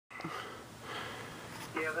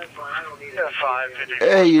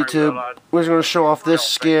Hey YouTube, we're going to show off this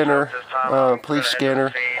scanner, police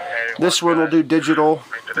scanner. This one will do digital.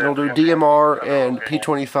 It'll do DMR and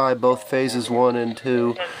P25, both phases 1 and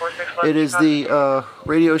 2. It is the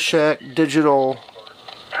Radioshack Digital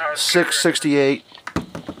 668,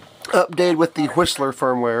 updated with the Whistler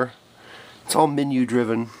firmware. It's all menu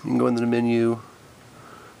driven. You can go into the menu,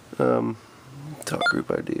 top group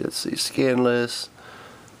ID, let's see, scan list.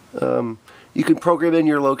 You can program in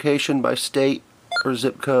your location by state or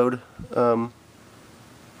zip code. So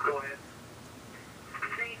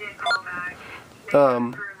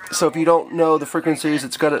if you don't know the frequencies,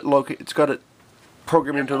 it's got it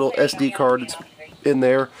programmed into a little SD card. It's in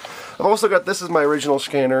there. I've also got, this is my original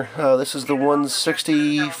scanner. This is the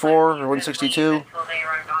 164 or 162.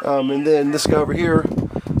 And then this guy over here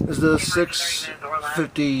is the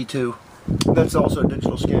 652. That's also a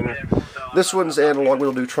digital scanner. This one's analog,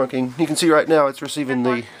 we'll do trunking. You can see right now it's receiving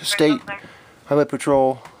the state highway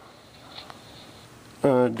patrol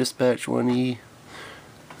dispatch 1E.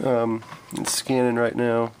 It's scanning right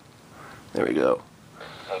now. There we go.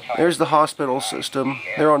 There's the hospital system.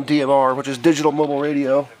 They're on DMR, which is digital mobile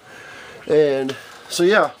radio. And so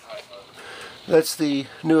yeah, that's the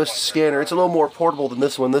newest scanner. It's a little more portable than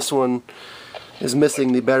this one. This one is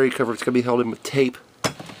missing the battery cover. It's going to be held in with tape.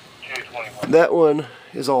 That one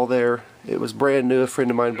is all there. It was brand new. A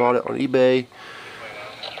friend of mine bought it on eBay.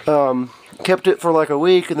 Kept it for like a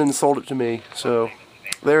week and then sold it to me. So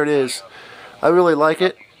there it is. I really like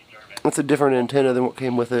it. It's a different antenna than what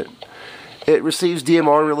came with it. It receives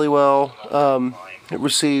DMR really well. It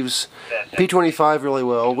receives P25 really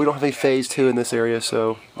well. We don't have any phase 2 in this area,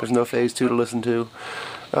 so there's no phase 2 to listen to.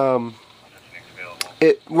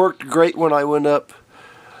 It worked great when I went up,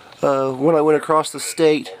 when I went across the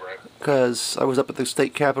state, because I was up at the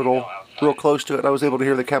state capitol, real close to it, and I was able to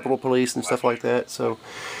hear the Capitol Police and stuff like that. So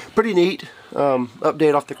pretty neat.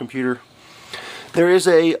 Update off the computer. There is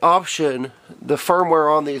a option. The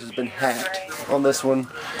firmware on these has been hacked on this one.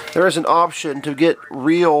 There is an option to get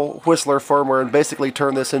real Whistler firmware and basically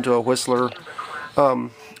turn this into a Whistler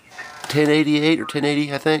 1088 or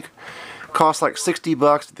 1080, I think. Costs like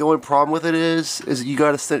 $60. The only problem with it is you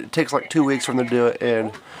got to send. It takes like 2 weeks for them to do it,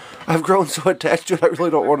 and I've grown so attached to it. I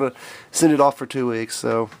really don't want to send it off for 2 weeks.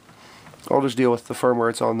 So I'll just deal with the firmware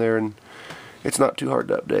it's on there, and it's not too hard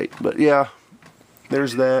to update. But yeah,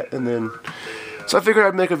 there's that, and then. So I figured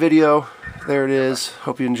I'd make a video. There it is.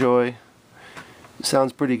 Hope you enjoy. It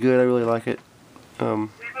sounds pretty good. I really like it. You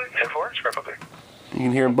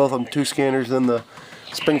can hear them both on 2 scanners. Then the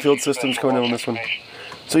Springfield system's coming in on this one.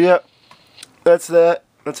 So yeah, that's that.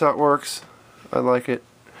 That's how it works. I like it.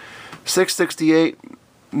 668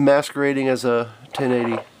 masquerading as a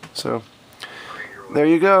 1080. So there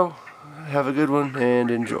you go. Have a good one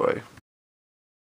and enjoy.